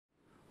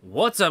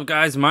What's up,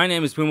 guys? My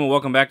name is Puma.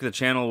 Welcome back to the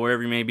channel,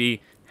 wherever you may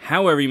be,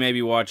 however you may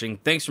be watching.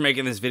 Thanks for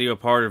making this video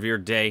part of your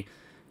day.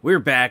 We're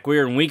back.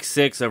 We're in week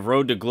 6 of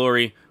Road to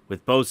Glory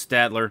with Beau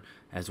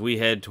as we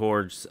head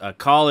towards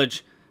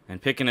college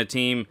and picking a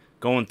team,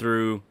 going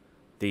through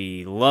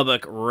the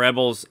Lubbock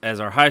Rebels as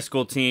our high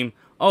school team.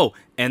 Oh,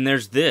 and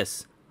there's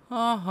this.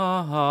 Ha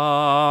ha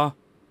ha.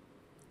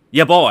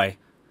 Yeah, boy.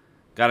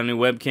 Got a new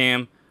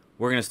webcam.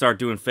 We're going to start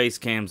doing face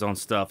cams on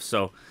stuff.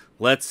 So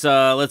let's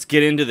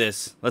get into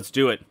this. Let's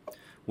do it.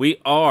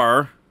 We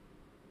are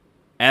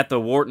at the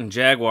Wharton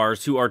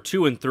Jaguars, who are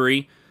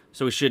 2-3,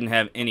 so we shouldn't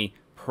have any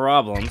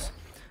problems.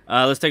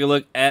 Let's take a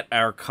look at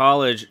our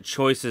college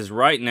choices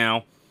right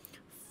now.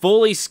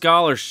 Fully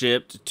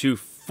scholarshiped to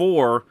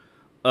 4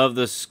 of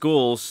the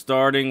schools,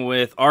 starting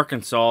with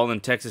Arkansas, then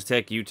Texas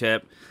Tech,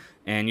 UTEP,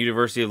 and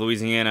University of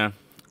Louisiana,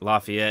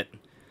 Lafayette.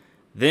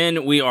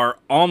 Then we are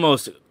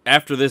almost,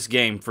 after this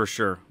game for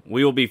sure,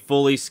 we will be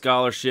fully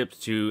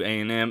scholarshiped to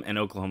A&M and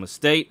Oklahoma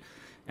State.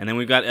 And then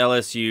we've got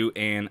LSU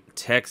and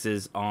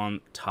Texas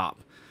on top.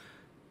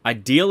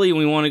 Ideally,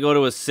 we want to go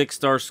to a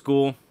 6-star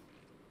school.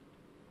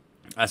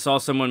 I saw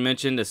someone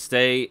mention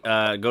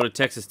to go to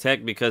Texas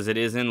Tech because it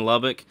is in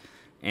Lubbock.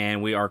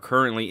 And we are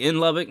currently in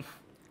Lubbock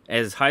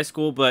as high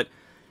school. But,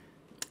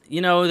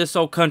 you know, this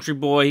old country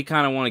boy, he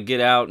kind of want to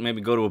get out,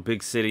 maybe go to a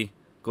big city,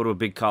 go to a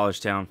big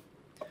college town.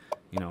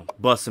 You know,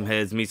 bust some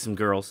heads, meet some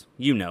girls.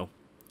 You know.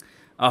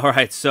 All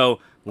right,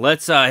 so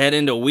let's head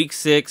into week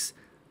 6.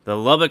 The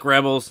Lubbock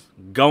Rebels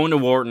going to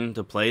Wharton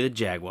to play the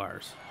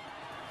Jaguars.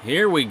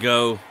 Here we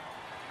go.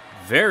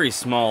 Very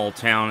small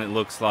town, it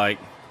looks like.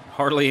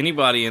 Hardly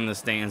anybody in the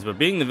stands, but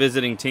being the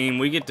visiting team,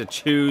 we get to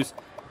choose,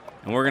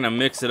 and we're going to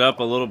mix it up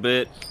a little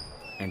bit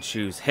and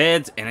choose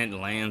heads, and it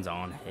lands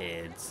on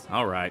heads.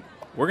 All right,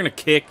 we're going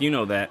to kick, you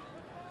know that.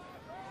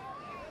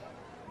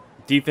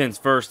 Defense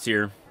first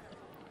here.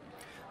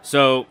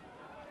 So,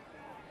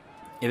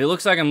 if it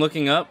looks like I'm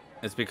looking up,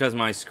 it's because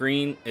my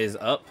screen is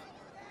up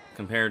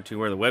compared to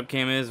where the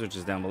webcam is, which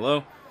is down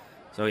below.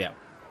 So, yeah.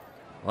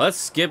 Let's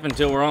skip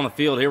until we're on the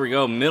field. Here we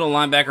go. Middle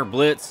linebacker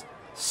blitz.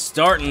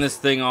 Starting this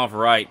thing off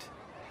right.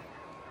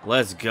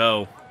 Let's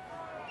go.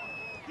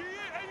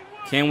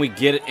 Can we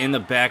get it in the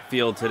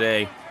backfield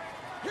today?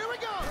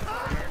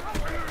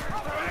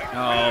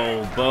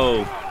 Oh,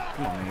 Beau.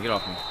 Come on, man. Get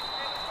off me.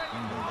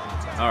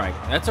 All right.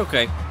 That's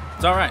okay.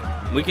 It's all right.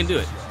 We can do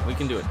it. We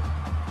can do it.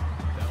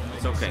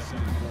 It's okay.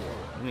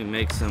 Let me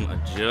make some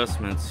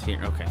adjustments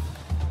here. Okay.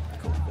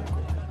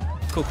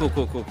 Cool.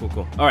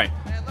 All right.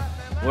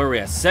 Where are we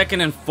at?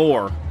 2nd and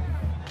 4.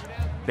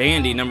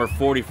 Bandy, number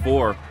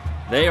 44.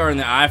 They are in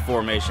the I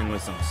formation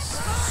with some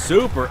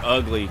super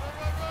ugly...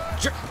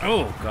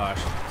 Oh, gosh.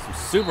 Some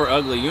super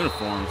ugly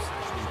uniforms.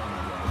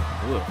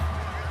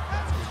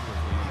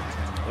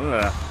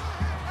 Ugh.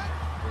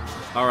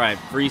 All right.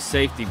 Free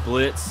safety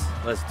blitz.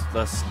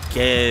 Let's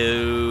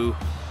go.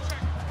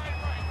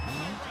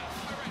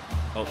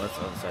 Oh, that's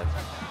the other side.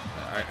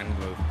 All right, I need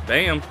to move.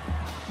 Bam.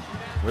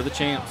 We're the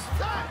champs.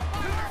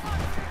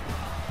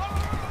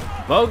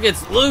 Beau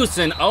gets loose,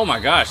 and oh my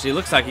gosh, he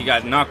looks like he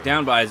got knocked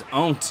down by his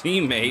own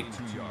teammate.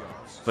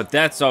 But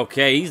that's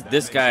okay.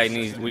 This guy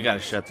needs. We got to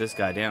shut this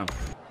guy down.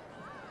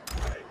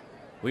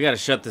 We got to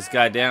shut this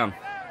guy down.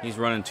 He's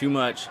running too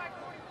much.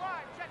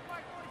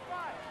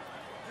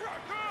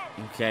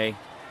 Okay.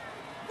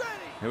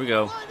 Here we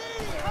go.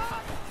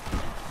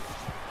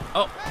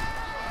 Oh.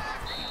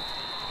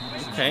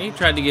 Okay, he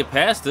tried to get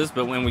past us,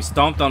 but when we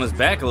stomped on his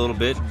back a little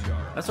bit,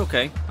 that's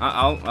okay.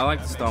 I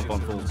like to stomp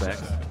on fools'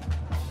 backs.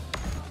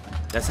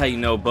 That's how you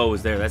know Beau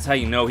is there. That's how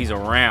you know he's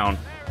around,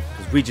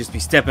 because we just be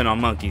stepping on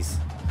monkeys.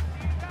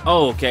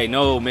 Oh, okay,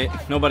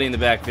 nobody in the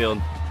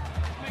backfield.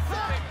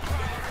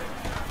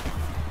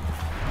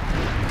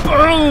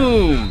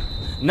 Boom!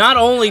 Not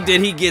only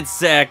did he get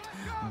sacked,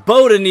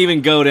 Beau didn't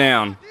even go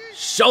down.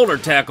 Shoulder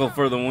tackle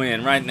for the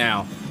win right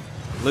now.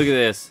 Look at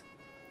this.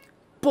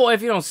 Boy,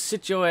 if you don't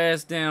sit your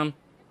ass down.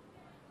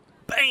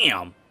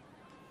 Bam!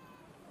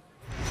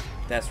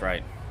 That's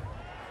right.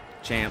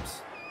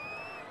 Champs.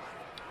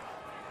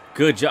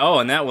 Good job. Oh,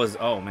 and that was...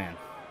 Oh, man.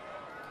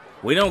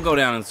 We don't go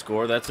down and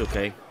score. That's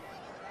okay.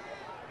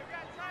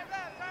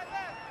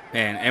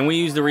 And we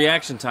used the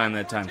reaction time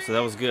that time, so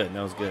that was good.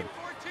 That was good.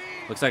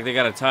 Looks like they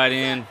got a tight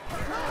end.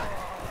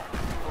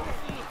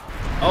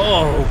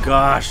 Oh,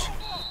 gosh.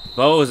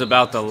 Beau is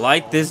about to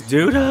light this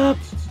dude up.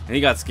 And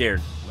he got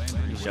scared.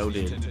 He sure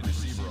did.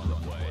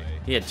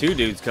 He had 2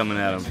 dudes coming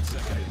at him.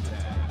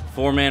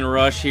 4-man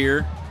rush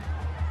here.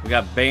 We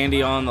got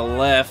Bandy on the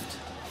left.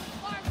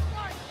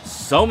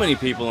 So many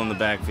people in the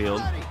backfield.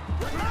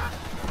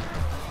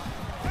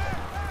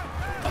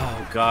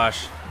 Oh,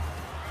 gosh.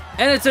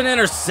 And it's an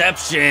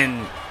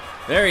interception.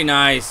 Very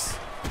nice.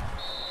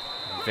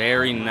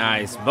 Very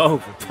nice. Beau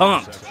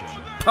pumped.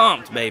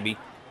 Pumped, baby.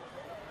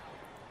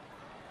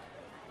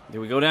 Did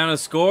we go down and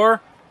score?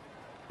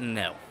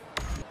 No.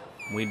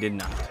 We did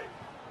not.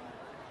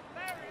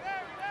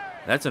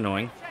 That's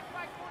annoying.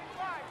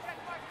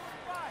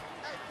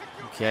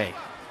 Okay.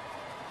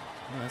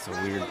 Oh, that's a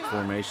weird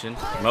formation.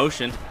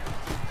 Motion.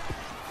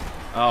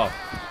 Oh.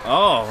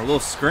 Oh, a little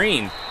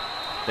screen.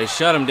 They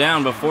shut him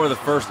down before the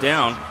first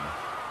down.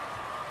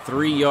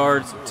 3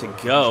 yards to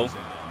go.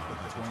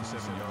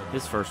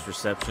 His first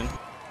reception.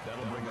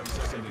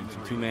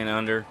 2-man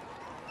under.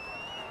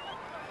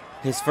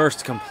 His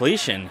first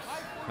completion.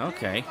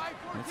 Okay,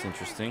 that's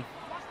interesting.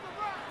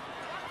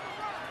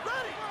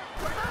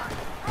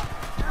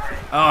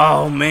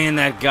 Oh, man,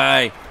 that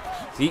guy.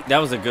 See, that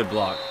was a good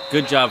block.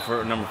 Good job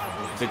for number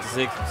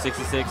 56,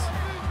 66,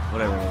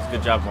 whatever it was.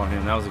 Good job on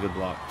him. That was a good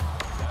block.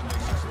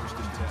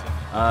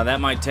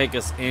 That might take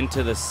us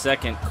into the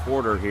second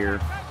quarter here.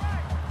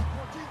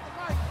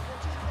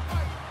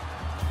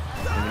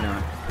 Maybe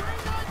not.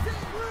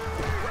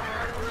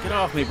 Get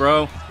off me,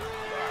 bro.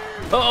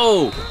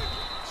 Oh!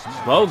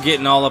 Beau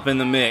getting all up in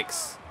the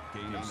mix.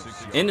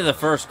 Into the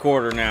first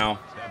quarter now.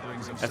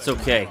 That's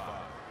okay.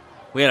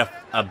 We had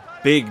a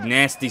big,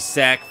 nasty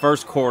sack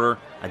first quarter.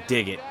 I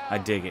dig it. I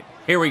dig it.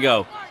 Here we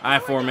go. I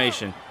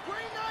formation.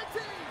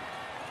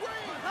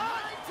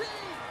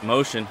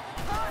 Motion.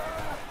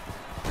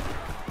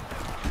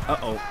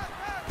 Uh-oh.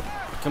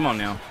 Come on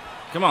now.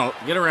 Come on.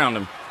 Get around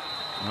him.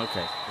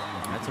 Okay.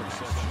 That's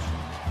okay.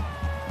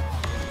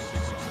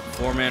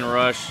 4-man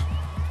rush.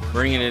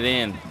 Bringing it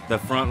in. The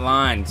front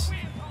lines.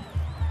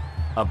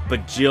 A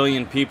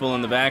bajillion people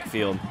in the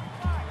backfield.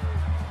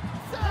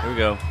 Here we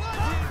go.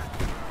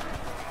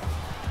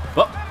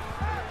 Beau.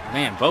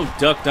 Man, Beau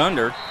ducked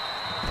under.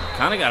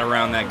 Kind of got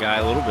around that guy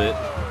a little bit.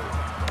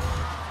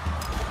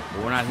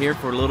 But we're not here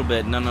for a little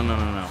bit. No, no, no,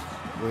 no, no.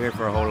 We're here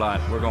for a whole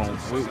lot.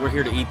 We're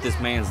here to eat this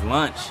man's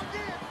lunch.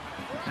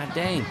 God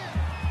dang.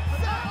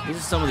 These are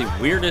some of the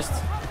weirdest.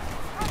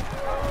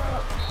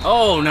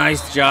 Oh,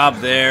 nice job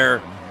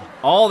there.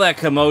 All that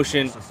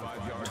commotion.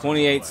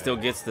 28 still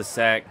gets the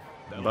sack.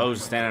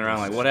 Beau's standing around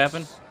like, what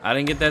happened? I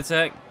didn't get that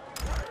sack?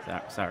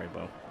 Sorry,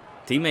 Beau.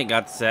 Teammate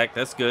got the sack.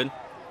 That's good.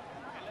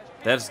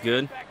 That's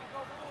good.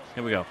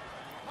 Here we go.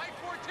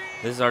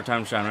 This is our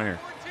time to shine right here.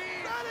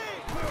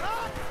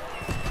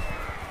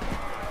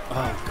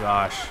 Oh,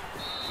 gosh.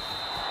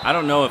 I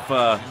don't know if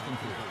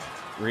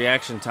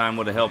reaction time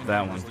would have helped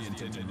that one.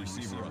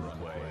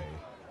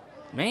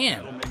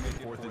 Man,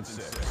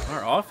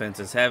 our offense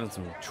is having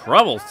some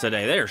troubles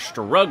today. They're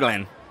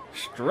struggling.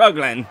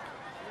 Struggling.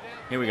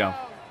 Here we go.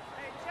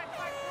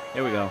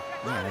 Here we go.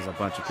 Man, there's a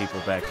bunch of people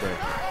back there.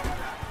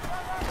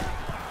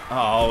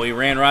 Oh, he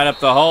ran right up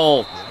the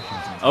hole.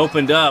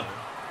 Opened up.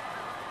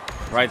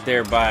 Right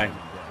there by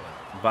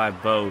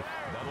Beau.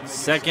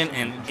 2nd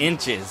and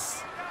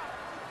inches.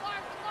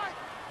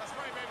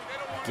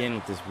 Again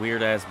with this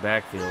weird-ass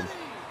backfield.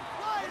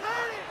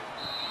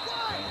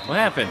 What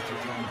happened?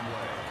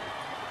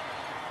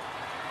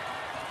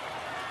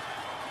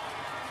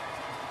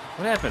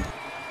 What happened?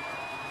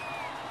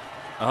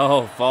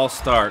 Oh, false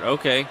start.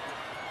 Okay.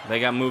 They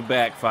got moved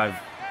back 5.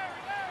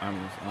 I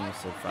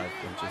almost said 5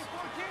 inches.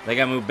 They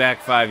got moved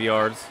back 5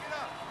 yards.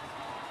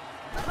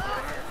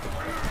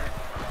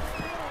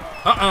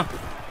 I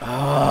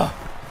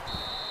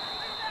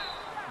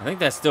think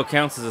that still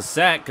counts as a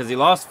sack because he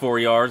lost 4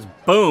 yards.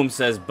 Boom,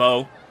 says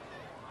Beau.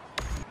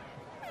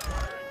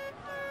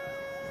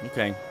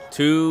 Okay.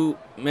 2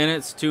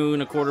 minutes,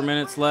 2¼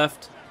 minutes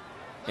left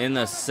in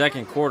the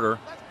second quarter.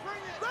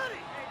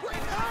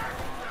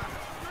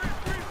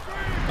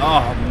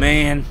 Oh,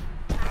 man.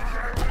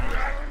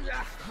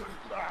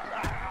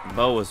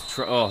 Beau was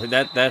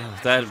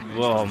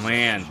oh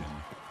man,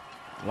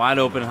 wide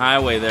open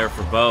highway there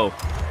for Beau.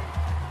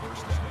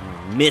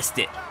 Missed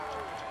it.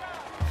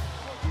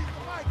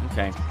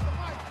 Okay,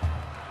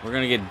 we're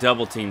gonna get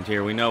double teamed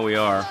here. We know we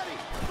are.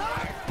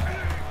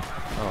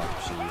 Oh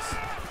jeez,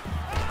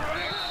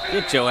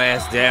 get your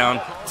ass down.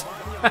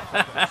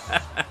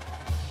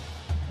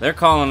 They're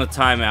calling a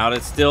timeout.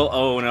 It's still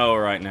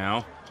 0-0 right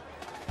now.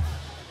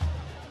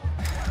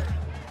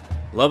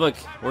 Lubbock,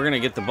 we're gonna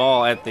get the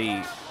ball at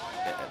the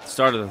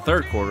start of the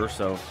third quarter,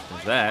 so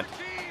there's that.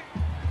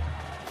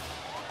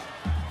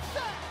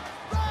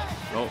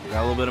 Oh, got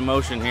a little bit of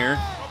motion here.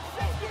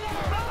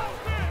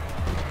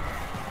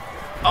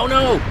 Oh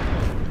no!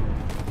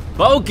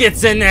 Beau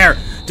gets in there.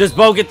 Does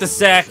Beau get the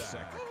sack?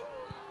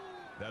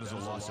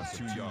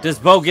 Does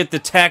Beau get the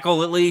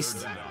tackle at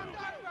least?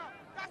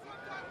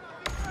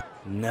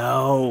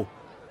 No.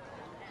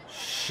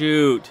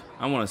 Shoot.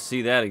 I want to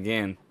see that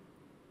again.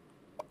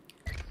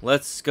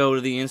 Let's go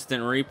to the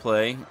instant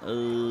replay.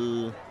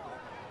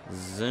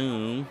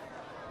 Zoom.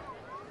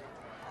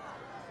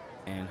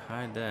 And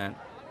hide that.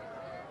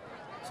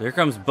 So here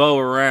comes Beau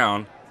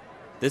around.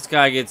 This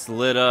guy gets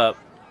lit up.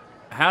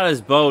 How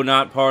is Beau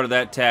not part of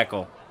that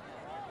tackle?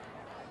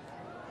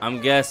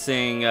 I'm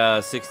guessing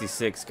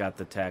 66 got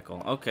the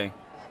tackle. Okay.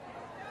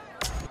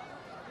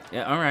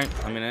 Yeah, alright.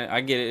 I mean,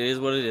 I get it. It is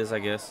what it is, I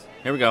guess.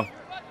 Here we go.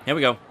 Here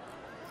we go.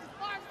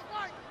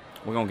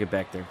 We're going to get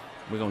back there.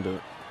 We're going to do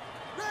it.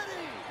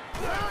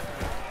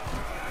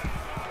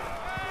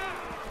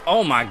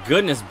 Oh my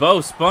goodness,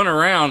 Beau spun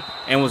around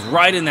and was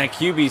right in that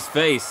QB's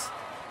face.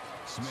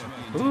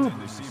 Ooh.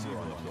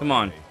 Come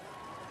on.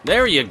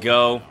 There you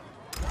go.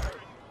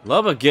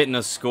 Lubbock getting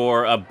a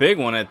score, a big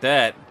one at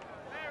that.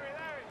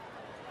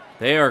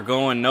 They are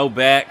going no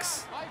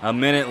backs. A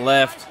minute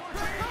left.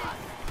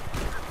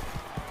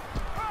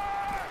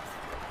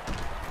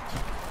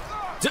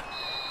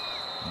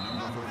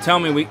 Tell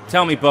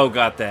me Beau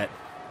got that.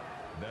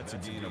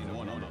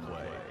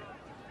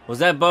 Was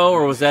that Beau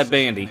or was that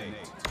Bandy?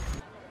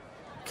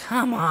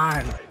 Come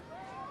on.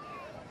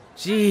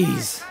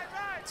 Jeez.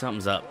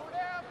 Something's up.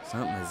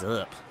 Something is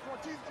up.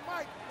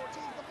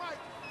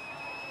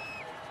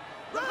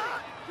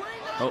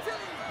 Oh,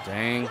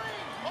 dang.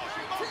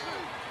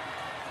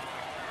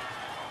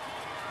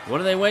 What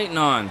are they waiting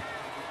on?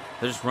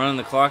 They're just running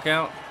the clock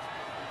out?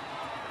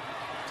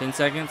 10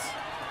 seconds?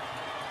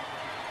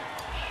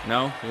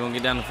 No? You're going to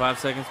get down to 5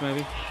 seconds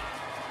maybe?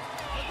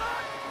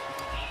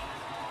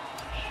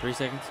 3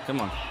 seconds?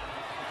 Come on.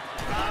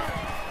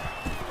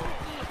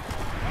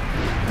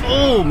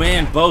 Oh,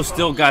 man. Beau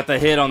still got the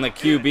hit on the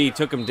QB.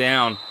 Took him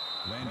down.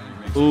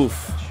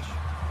 Oof.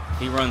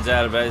 He runs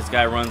out of this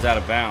guy runs out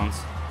of bounds.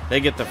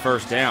 They get the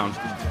first down.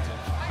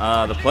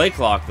 The play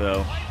clock,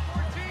 though.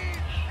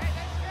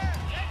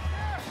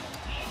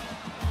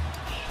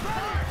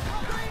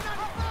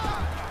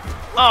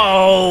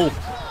 Oh!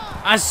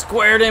 I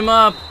squared him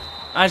up.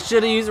 I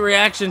should have used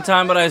reaction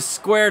time, but I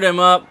squared him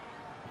up.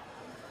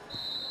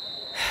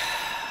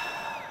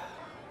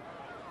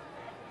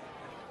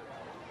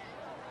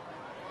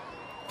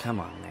 Come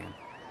on, man.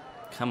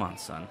 Come on,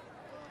 son.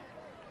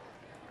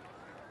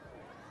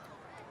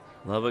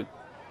 Lubbock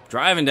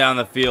driving down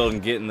the field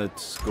and getting the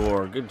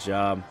score. Good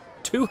job.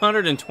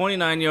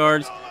 229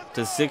 yards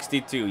to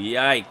 62.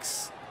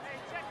 Yikes.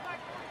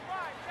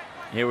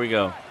 Here we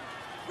go.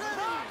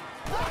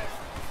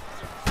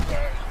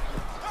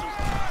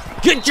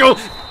 Get your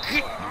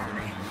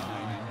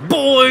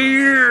boy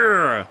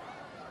yeah!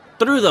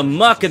 Through the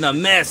muck and the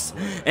mess,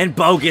 and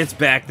Beau gets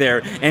back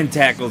there and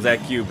tackles that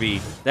QB.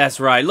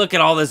 That's right. Look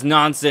at all this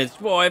nonsense,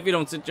 boy. If you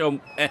don't sit your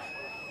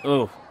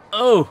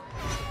oh,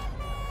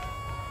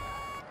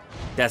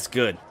 that's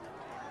good.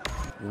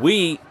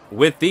 We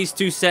with these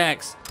 2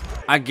 sacks,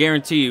 I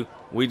guarantee you,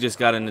 we just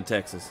got into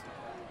Texas.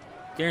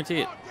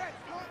 Guarantee it.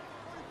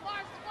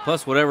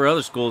 Plus, whatever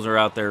other schools are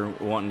out there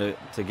wanting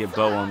to get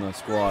Beau on the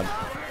squad.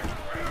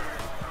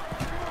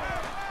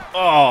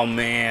 Oh,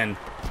 man.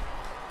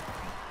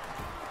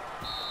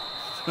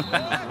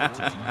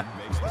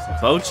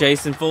 Beau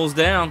chasing fools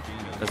down.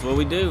 That's what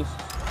we do.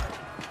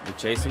 We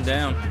chase him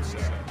down.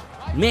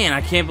 Man,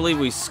 I can't believe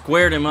we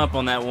squared him up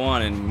on that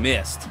one and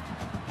missed.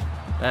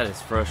 That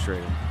is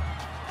frustrating.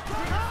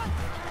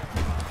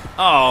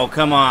 Oh,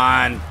 come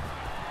on.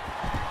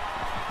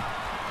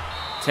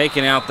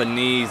 Taking out the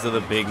knees of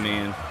the big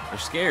man. They're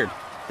scared.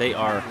 They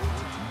are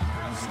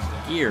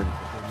scared,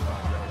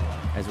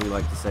 as we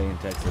like to say in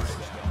Texas.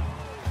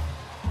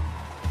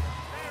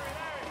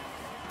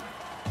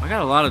 I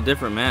got a lot of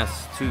different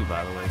masks too,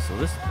 by the way. So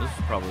this is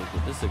probably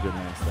good. This is a good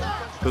mask though.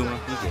 Puma,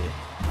 you get it.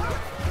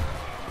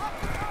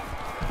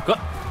 Go.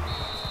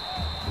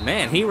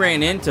 Man, he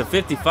ran into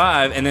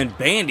 55, and then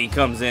Bandy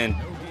comes in.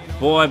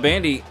 Boy,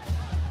 Bandy's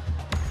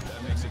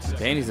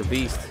a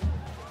beast.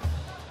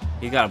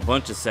 He got a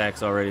bunch of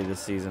sacks already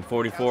this season.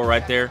 44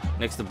 right there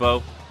next to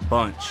Beau.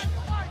 Bunch.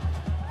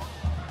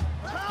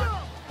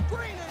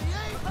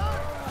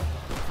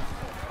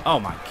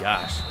 Oh my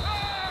gosh.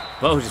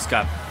 Beau just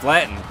got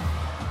flattened.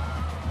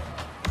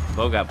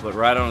 Beau got put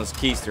right on his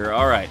keister.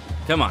 All right,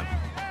 come on.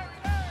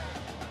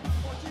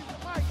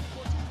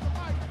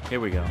 Here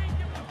we go.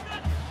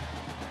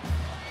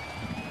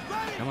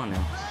 Come on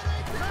now.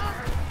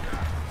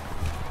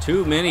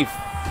 Too many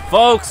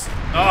folks.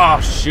 Oh,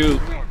 shoot.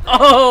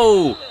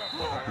 Oh,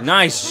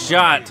 nice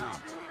shot.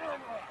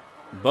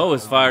 Beau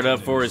is fired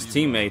up for his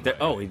teammate. There.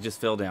 Oh, he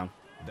just fell down.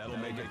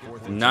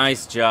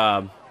 Nice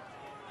job.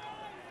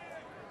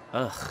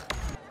 Ugh.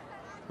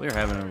 We're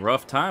having a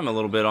rough time a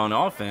little bit on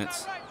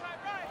offense.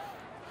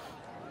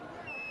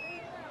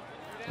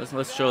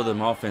 Let's show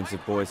them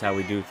offensive boys how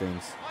we do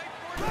things.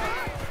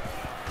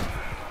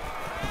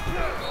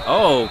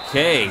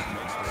 Okay.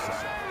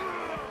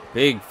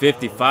 Big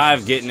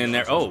 55 getting in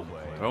there. Oh,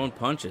 throwing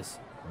punches.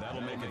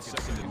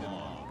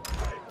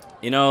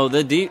 You know,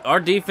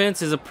 our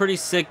defense is a pretty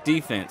sick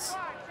defense.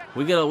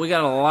 We got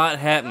a lot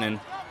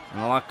happening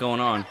and a lot going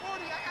on.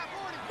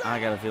 I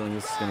got a feeling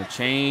this is going to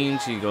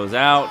change. He goes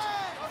out.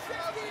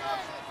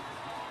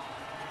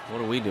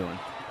 What are we doing?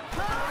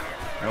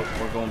 Nope,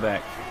 we're going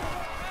back.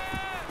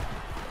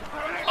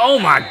 Oh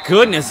my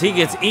goodness, he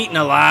gets eaten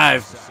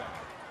alive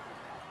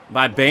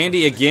by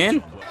Bandy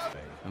again?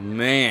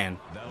 Man.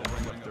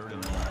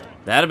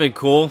 That'd have been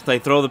cool. They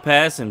throw the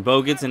pass and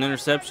Beau gets an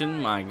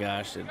interception. My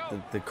gosh,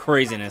 the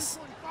craziness.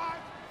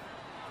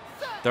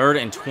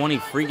 3rd and 20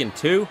 freaking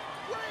 2.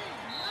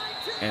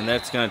 And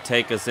that's going to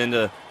take us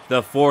into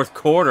the 4th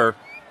quarter.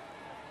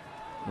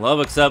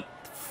 Lubbock's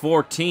up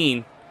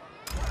 14.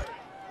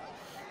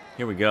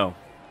 Here we go.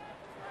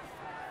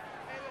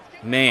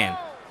 Man,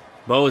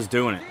 Beau is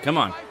doing it. Come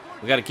on.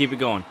 We got to keep it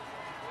going.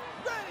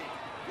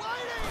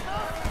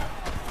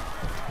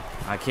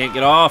 I can't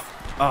get off.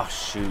 Oh,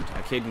 shoot.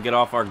 I can't get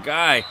off our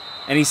guy.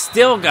 And he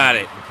still got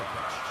it.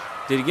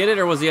 Did he get it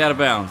or was he out of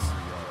bounds?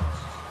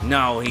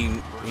 No,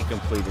 he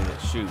completed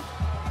it. Shoot.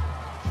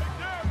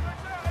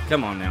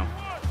 Come on now.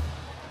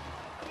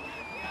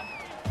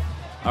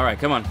 All right,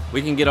 come on.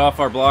 We can get off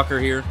our blocker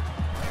here.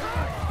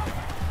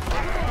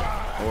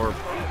 Or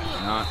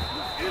not.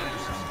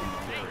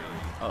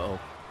 Uh-oh.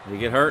 Did he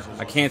get hurt?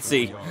 I can't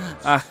see.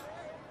 Our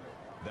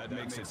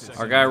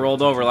guy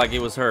rolled over like he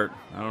was hurt.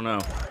 I don't know.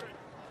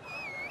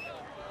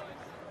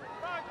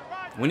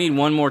 We need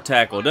one more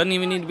tackle. It doesn't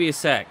even need to be a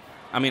sack.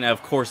 I mean,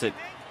 of course it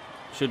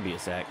should be a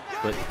sack,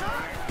 but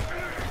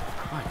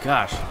my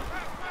gosh.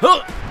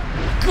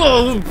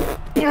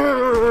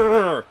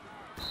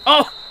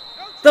 Oh,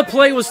 the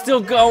play was still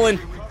going.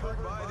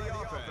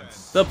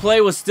 The play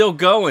was still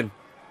going.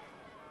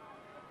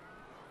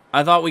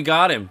 I thought we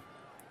got him.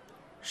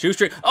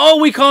 Shoestring. Oh,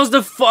 we caused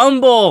a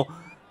fumble.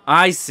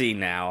 I see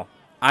now.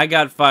 I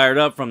got fired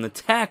up from the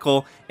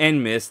tackle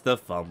and missed the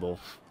fumble.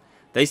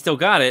 They still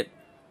got it.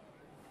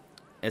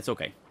 It's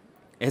okay.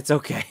 It's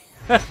okay.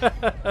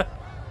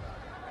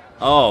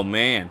 Oh,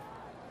 man.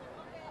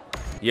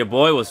 Your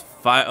boy was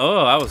oh,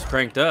 I was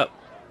cranked up.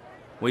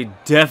 We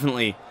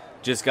definitely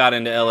just got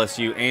into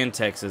LSU and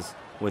Texas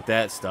with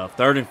that stuff.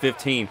 3rd and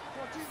 15.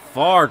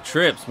 Far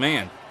trips,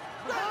 man.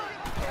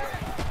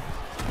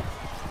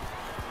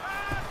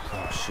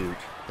 Oh, shoot.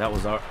 That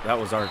was our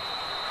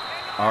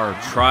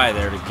try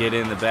there to get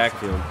in the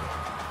backfield.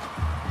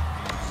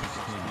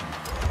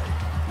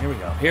 Here we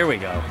go. Here we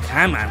go.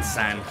 Come on,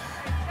 son.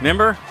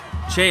 Remember?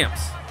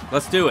 Champs.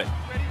 Let's do it.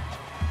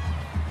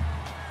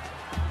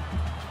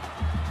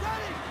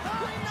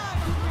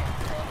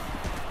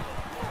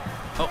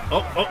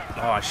 Oh,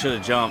 I should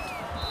have jumped.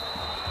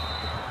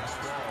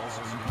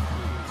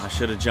 I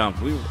should have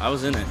jumped. I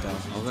was in it, though.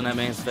 I was in that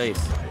man's face.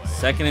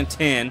 2nd and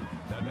 10.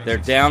 They're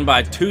down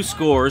by 2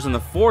 scores in the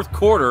 4th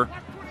quarter.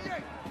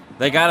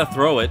 They got to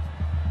throw it.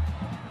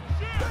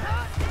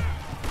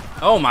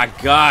 Oh, my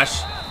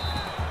gosh.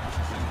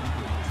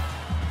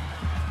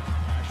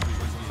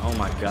 Oh,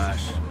 my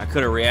gosh. I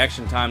could have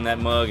reaction timed that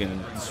mug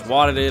and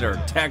swatted it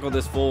or tackled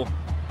this fool.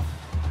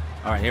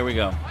 All right, here we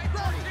go.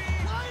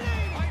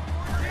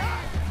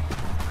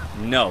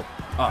 No.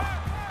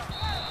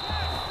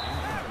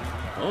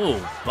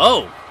 Oh,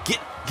 Beau.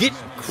 Get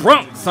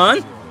crunked,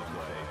 son.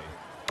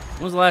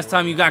 When was the last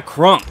time you got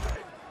crunked?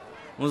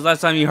 When was the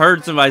last time you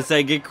heard somebody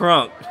say get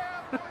crunked?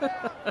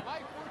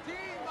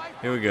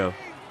 Here we go.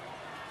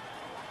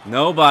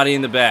 Nobody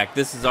in the back.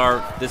 This is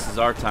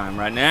our time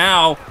right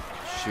now.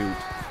 Shoot.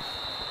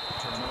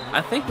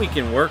 I think we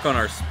can work on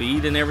our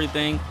speed and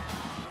everything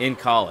in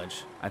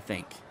college, I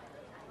think.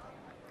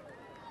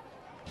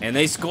 And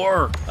they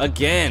score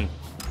again.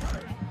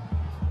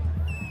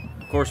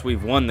 Of course,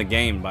 we've won the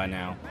game by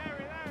now.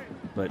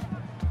 But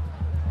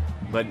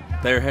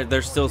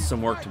there's still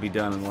some work to be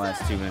done in the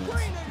last 2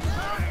 minutes.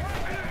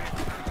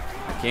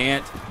 I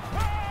can't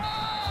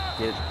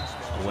get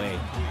away.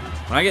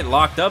 When I get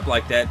locked up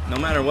like that, no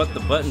matter what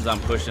the buttons I'm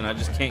pushing, I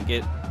just can't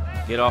get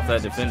off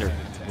that defender.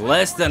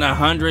 Less than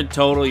 100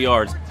 total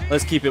yards.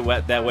 Let's keep it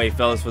wet that way,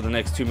 fellas, for the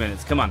next 2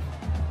 minutes. Come on.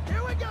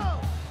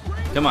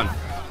 Come on.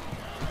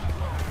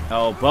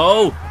 Oh,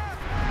 Beau.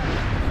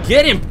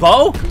 Get him,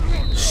 Beau.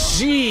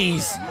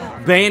 Jeez.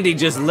 Bandy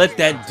just lit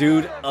that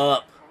dude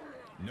up.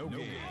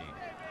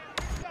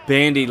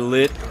 Bandy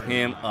lit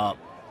him up.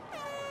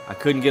 I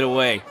couldn't get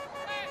away.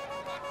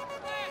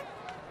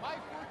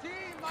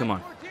 Come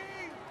on.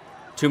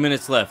 2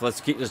 minutes left.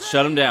 Let's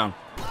shut him down.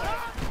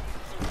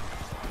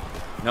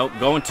 Nope,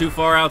 going too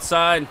far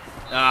outside.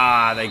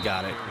 Ah, they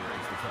got it.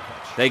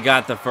 They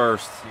got the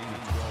first.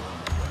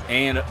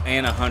 And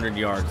 100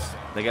 yards.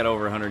 They got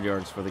over 100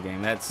 yards for the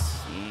game. That's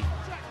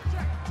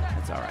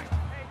all right.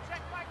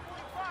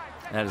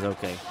 That is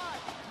okay.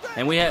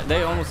 And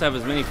they almost have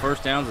as many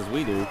first downs as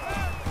we do.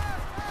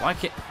 Why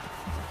can't...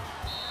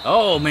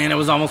 Oh, man, it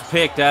was almost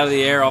picked out of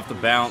the air off the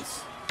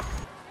bounce.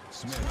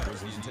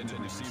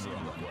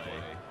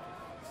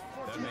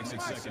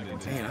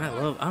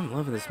 Man, I'm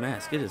loving this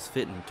mask. It is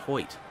fitting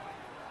tight.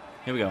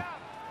 Here we go.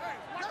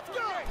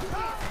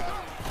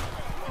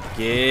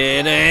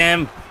 Get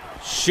him.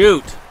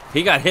 Shoot.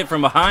 He got hit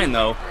from behind,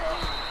 though.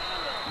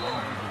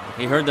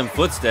 He heard them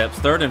footsteps.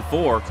 3rd and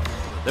 4.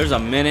 There's a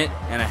minute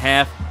and a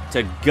half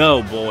to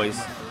go, boys.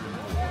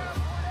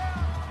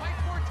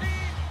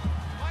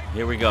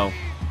 Here we go.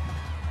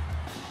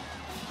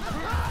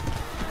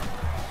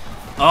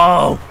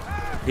 Oh,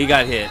 he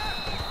got hit.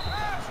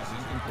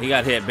 He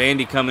got hit.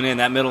 Bandy coming in.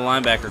 That middle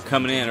linebacker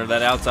coming in, or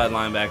that outside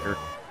linebacker.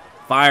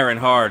 Firing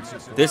hard.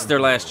 This is their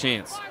last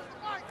chance.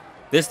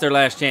 This is their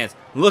last chance.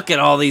 Look at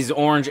all these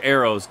orange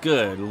arrows.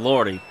 Good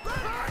lordy.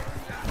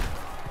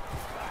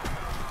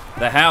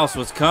 The house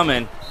was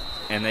coming,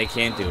 and they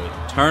can't do it.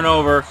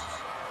 Turnover.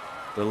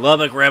 The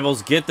Lubbock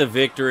Rebels get the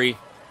victory.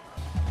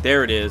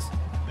 There it is.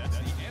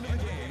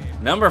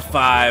 Number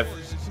 5.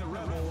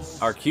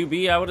 Our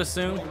QB, I would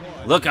assume.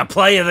 Look, a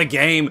play of the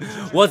game.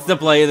 What's the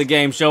play of the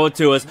game? Show it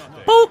to us.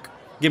 Poke.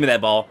 Give me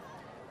that ball.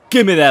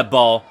 Give me that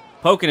ball.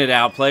 Poking it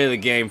out. Play of the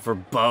game for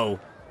Beau.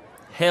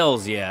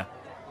 Hells yeah.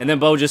 And then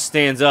Beau just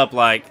stands up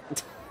like,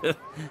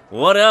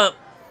 what up?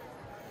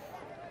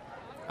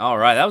 All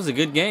right, that was a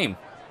good game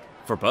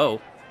for Beau.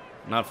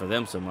 Not for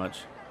them so much.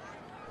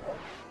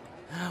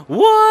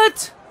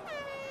 What?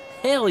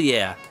 Hell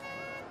yeah.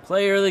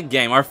 Player of the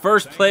game. Our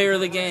first player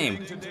of the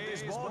game.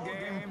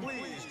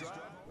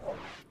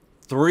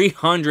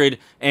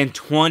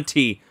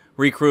 320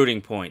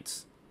 recruiting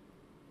points.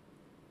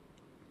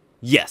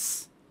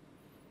 Yes.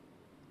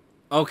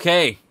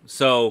 Okay,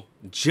 so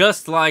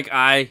just like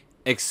I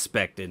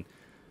expected,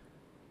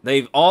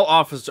 they've all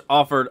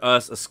offered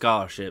us a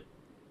scholarship.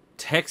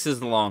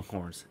 Texas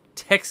Longhorns,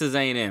 Texas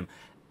A&M,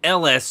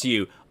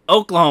 LSU,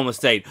 Oklahoma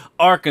State,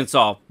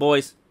 Arkansas.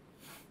 Boys.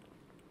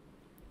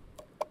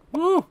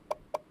 Woo.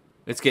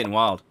 It's getting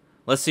wild.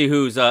 Let's see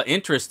who's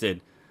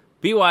interested.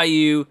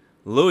 BYU,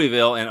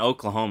 Louisville, and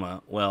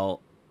Oklahoma.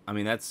 Well, I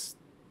mean, that's...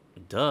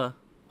 Duh.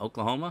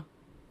 Oklahoma?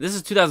 This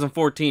is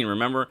 2014,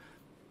 remember?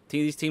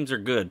 These teams are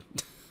good.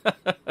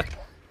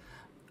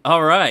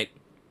 All right.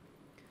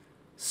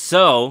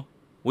 So,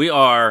 we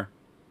are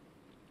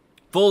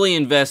fully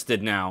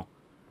invested now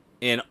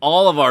in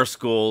all of our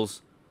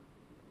schools.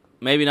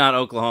 Maybe not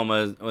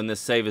Oklahoma when this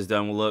save is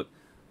done, we'll look.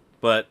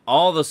 But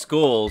all the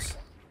schools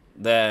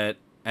that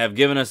have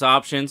given us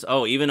options.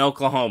 Oh, even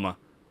Oklahoma.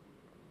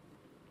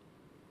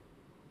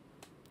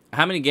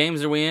 How many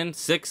games are we in?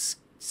 Six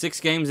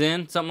games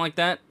in? Something like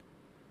that?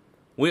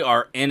 We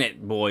are in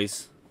it,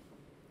 boys.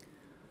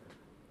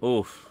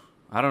 Oof.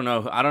 I don't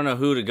know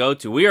who to go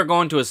to. We are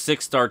going to a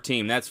 6-star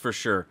team, that's for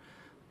sure.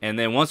 And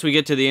then once we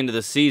get to the end of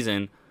the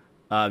season,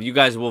 you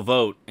guys will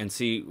vote and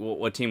see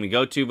what team we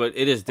go to. But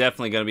it is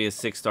definitely going to be a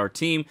 6-star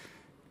team.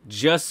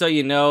 Just so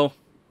you know,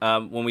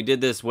 when we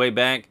did this way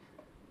back,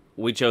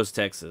 we chose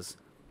Texas.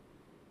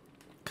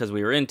 Because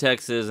we were in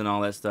Texas and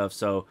all that stuff.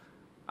 So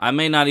I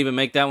may not even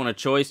make that one a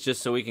choice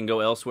just so we can go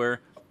elsewhere.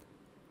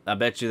 I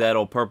bet you that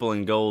old purple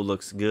and gold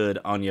looks good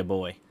on your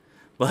boy.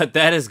 But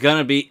that is going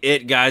to be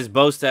it, guys.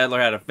 Beau Stadler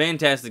had a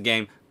fantastic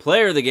game.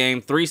 Player of the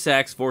game, 3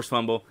 sacks, forced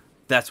fumble.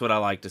 That's what I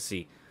like to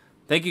see.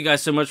 Thank you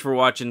guys so much for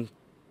watching.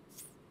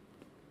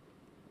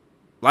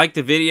 Like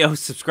the video.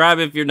 Subscribe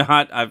if you're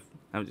not.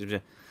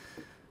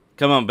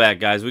 Come on back,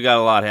 guys. We got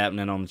a lot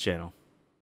happening on the channel.